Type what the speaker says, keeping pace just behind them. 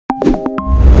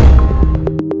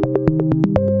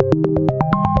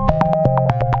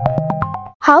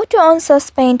How to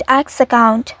unsuspend X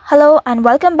account. Hello and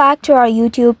welcome back to our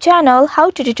YouTube channel How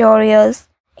to Tutorials.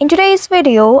 In today's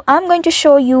video, I'm going to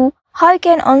show you how you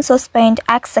can unsuspend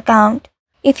X account.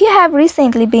 If you have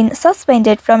recently been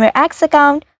suspended from your X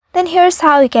account, then here's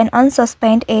how you can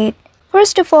unsuspend it.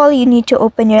 First of all, you need to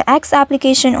open your X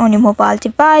application on your mobile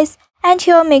device, and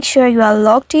here make sure you are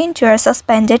logged in to your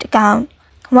suspended account.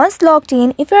 Once logged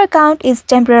in, if your account is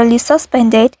temporarily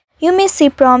suspended, you may see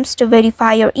prompts to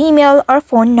verify your email or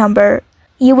phone number.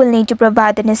 You will need to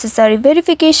provide the necessary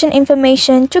verification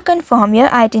information to confirm your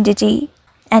identity.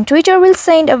 And Twitter will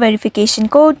send a verification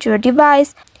code to your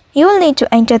device. You will need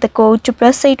to enter the code to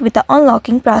proceed with the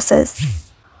unlocking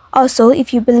process. Also,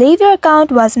 if you believe your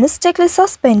account was mistakenly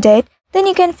suspended, then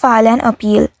you can file an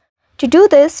appeal. To do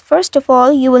this, first of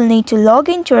all, you will need to log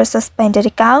into your suspended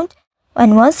account.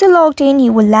 And once you logged in,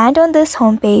 you will land on this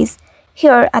homepage.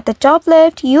 Here at the top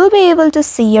left, you will be able to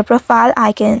see your profile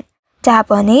icon. Tap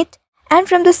on it, and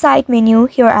from the side menu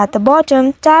here at the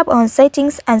bottom, tap on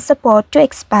Settings and Support to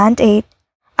expand it.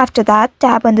 After that,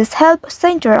 tap on this Help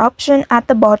Center option at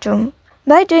the bottom.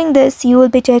 By doing this, you will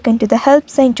be taken to the Help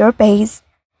Center page.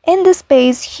 In this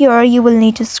page, here you will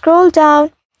need to scroll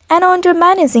down, and under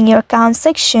Managing Your Account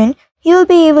section, you will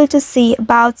be able to see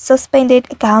About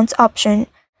Suspended Accounts option.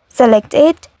 Select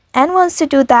it. And once you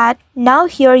do that, now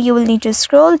here you will need to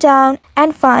scroll down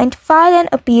and find File and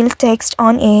Appeal text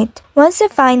on it. Once you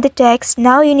find the text,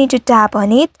 now you need to tap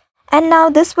on it, and now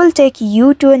this will take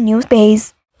you to a new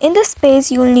page. In this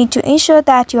page, you will need to ensure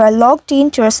that you are logged in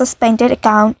to your suspended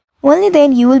account. Only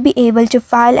then you will be able to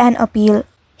file an appeal.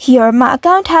 Here my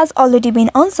account has already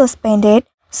been unsuspended,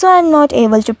 so I am not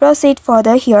able to proceed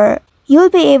further here. You will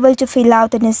be able to fill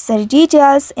out the necessary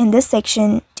details in this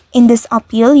section. In this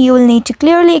appeal, you will need to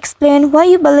clearly explain why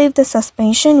you believe the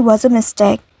suspension was a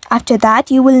mistake. After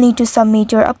that, you will need to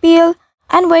submit your appeal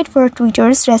and wait for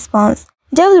Twitter's response.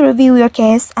 They will review your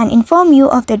case and inform you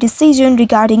of the decision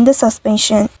regarding the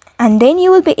suspension, and then you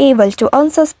will be able to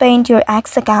unsuspend your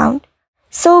X account.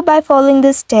 So by following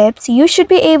these steps, you should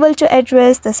be able to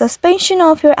address the suspension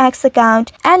of your X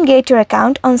account and get your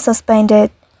account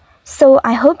unsuspended. So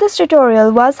I hope this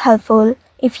tutorial was helpful.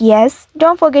 If yes,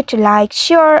 don't forget to like,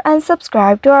 share and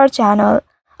subscribe to our channel.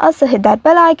 Also hit that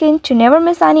bell icon to never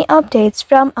miss any updates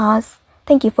from us.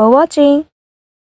 Thank you for watching.